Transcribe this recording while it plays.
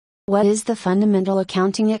What is the fundamental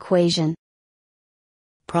accounting equation?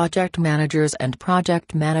 Project managers and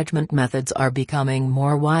project management methods are becoming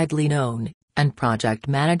more widely known, and project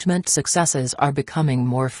management successes are becoming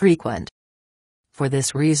more frequent. For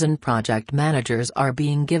this reason, project managers are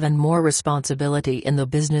being given more responsibility in the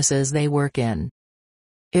businesses they work in.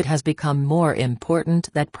 It has become more important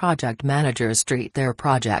that project managers treat their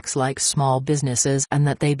projects like small businesses and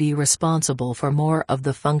that they be responsible for more of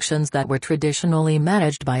the functions that were traditionally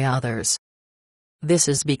managed by others. This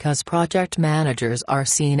is because project managers are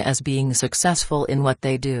seen as being successful in what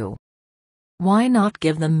they do. Why not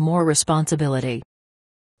give them more responsibility?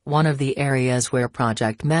 One of the areas where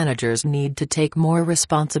project managers need to take more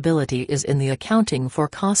responsibility is in the accounting for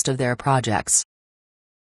cost of their projects.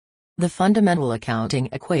 The fundamental accounting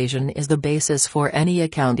equation is the basis for any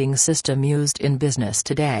accounting system used in business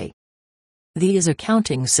today. These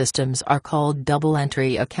accounting systems are called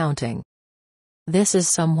double-entry accounting. This is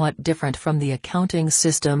somewhat different from the accounting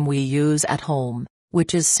system we use at home,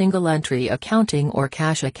 which is single-entry accounting or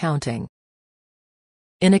cash accounting.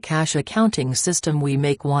 In a cash accounting system, we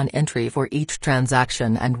make one entry for each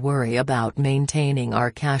transaction and worry about maintaining our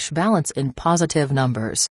cash balance in positive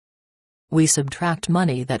numbers. We subtract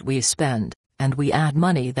money that we spend, and we add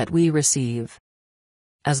money that we receive.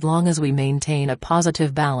 As long as we maintain a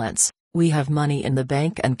positive balance, we have money in the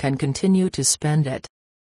bank and can continue to spend it.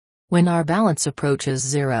 When our balance approaches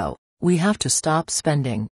zero, we have to stop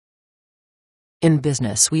spending. In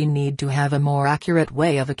business, we need to have a more accurate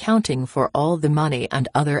way of accounting for all the money and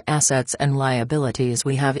other assets and liabilities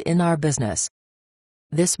we have in our business.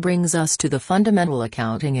 This brings us to the fundamental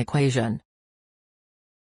accounting equation.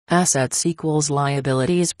 Assets equals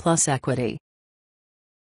liabilities plus equity.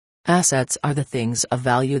 Assets are the things of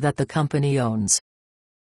value that the company owns.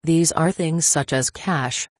 These are things such as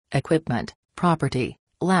cash, equipment, property,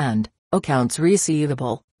 land, accounts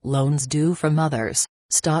receivable, loans due from others,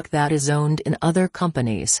 stock that is owned in other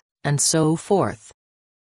companies, and so forth.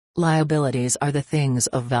 Liabilities are the things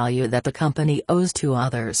of value that the company owes to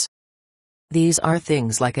others. These are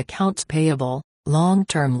things like accounts payable,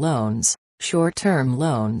 long-term loans, short-term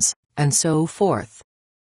loans, and so forth.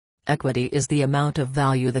 Equity is the amount of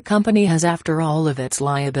value the company has after all of its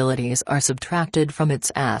liabilities are subtracted from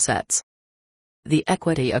its assets. The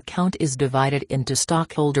equity account is divided into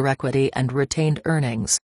stockholder equity and retained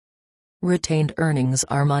earnings. Retained earnings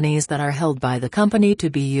are monies that are held by the company to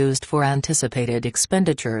be used for anticipated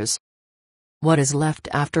expenditures. What is left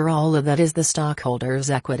after all of that is the stockholders'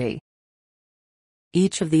 equity.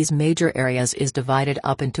 Each of these major areas is divided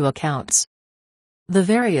up into accounts. The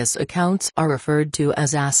various accounts are referred to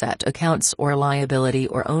as asset accounts or liability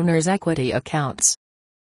or owner's equity accounts.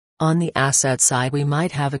 On the asset side, we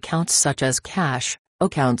might have accounts such as cash,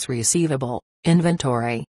 accounts receivable,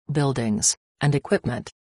 inventory, buildings, and equipment.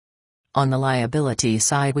 On the liability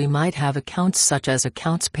side, we might have accounts such as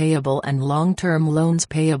accounts payable and long-term loans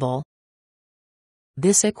payable.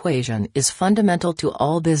 This equation is fundamental to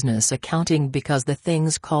all business accounting because the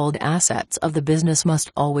things called assets of the business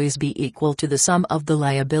must always be equal to the sum of the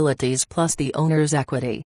liabilities plus the owner's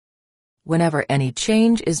equity. Whenever any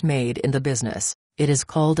change is made in the business, it is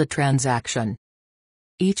called a transaction.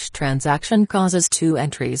 Each transaction causes two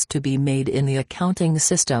entries to be made in the accounting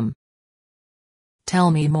system.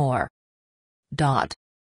 Tell me more.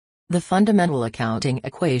 The fundamental accounting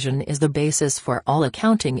equation is the basis for all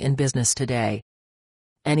accounting in business today.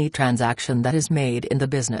 Any transaction that is made in the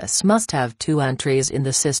business must have two entries in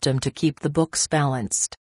the system to keep the books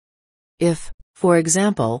balanced. If, for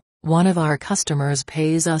example, one of our customers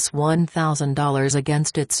pays us $1,000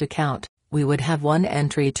 against its account, we would have one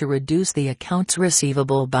entry to reduce the accounts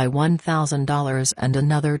receivable by $1,000 and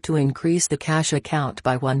another to increase the cash account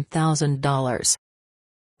by $1,000.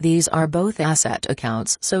 These are both asset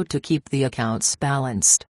accounts, so to keep the accounts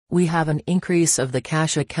balanced, we have an increase of the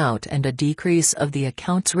cash account and a decrease of the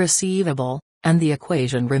accounts receivable, and the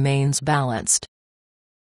equation remains balanced.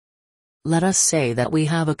 Let us say that we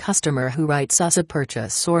have a customer who writes us a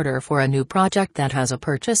purchase order for a new project that has a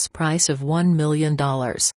purchase price of $1 million.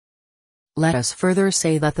 Let us further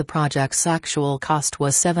say that the project's actual cost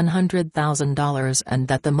was $700,000 and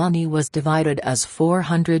that the money was divided as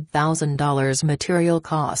 $400,000 material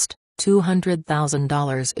cost,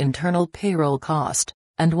 $200,000 internal payroll cost,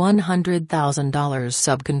 and $100,000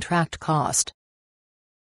 subcontract cost.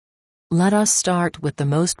 Let us start with the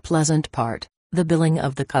most pleasant part, the billing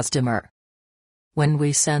of the customer. When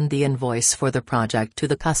we send the invoice for the project to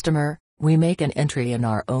the customer, we make an entry in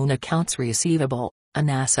our own accounts receivable, an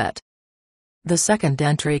asset. The second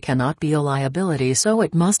entry cannot be a liability, so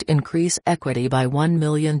it must increase equity by $1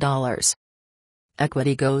 million.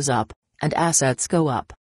 Equity goes up, and assets go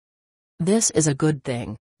up. This is a good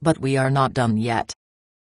thing, but we are not done yet.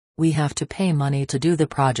 We have to pay money to do the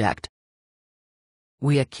project.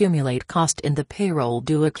 We accumulate cost in the payroll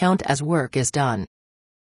due account as work is done.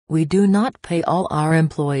 We do not pay all our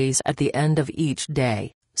employees at the end of each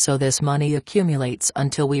day, so this money accumulates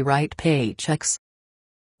until we write paychecks.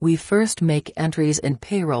 We first make entries in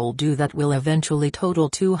payroll due that will eventually total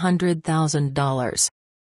 $200,000.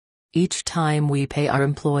 Each time we pay our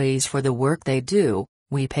employees for the work they do,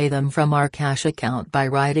 we pay them from our cash account by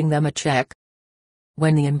writing them a check.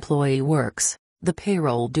 When the employee works, the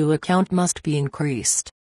payroll due account must be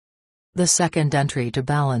increased. The second entry to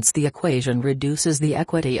balance the equation reduces the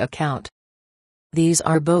equity account. These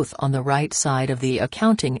are both on the right side of the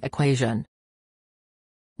accounting equation.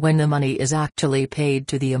 When the money is actually paid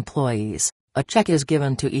to the employees, a check is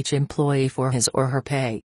given to each employee for his or her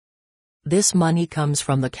pay. This money comes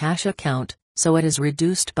from the cash account, so it is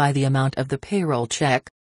reduced by the amount of the payroll check.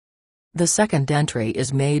 The second entry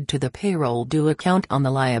is made to the payroll due account on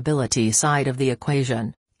the liability side of the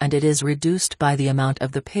equation, and it is reduced by the amount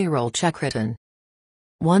of the payroll check written.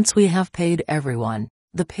 Once we have paid everyone,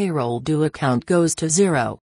 the payroll due account goes to zero,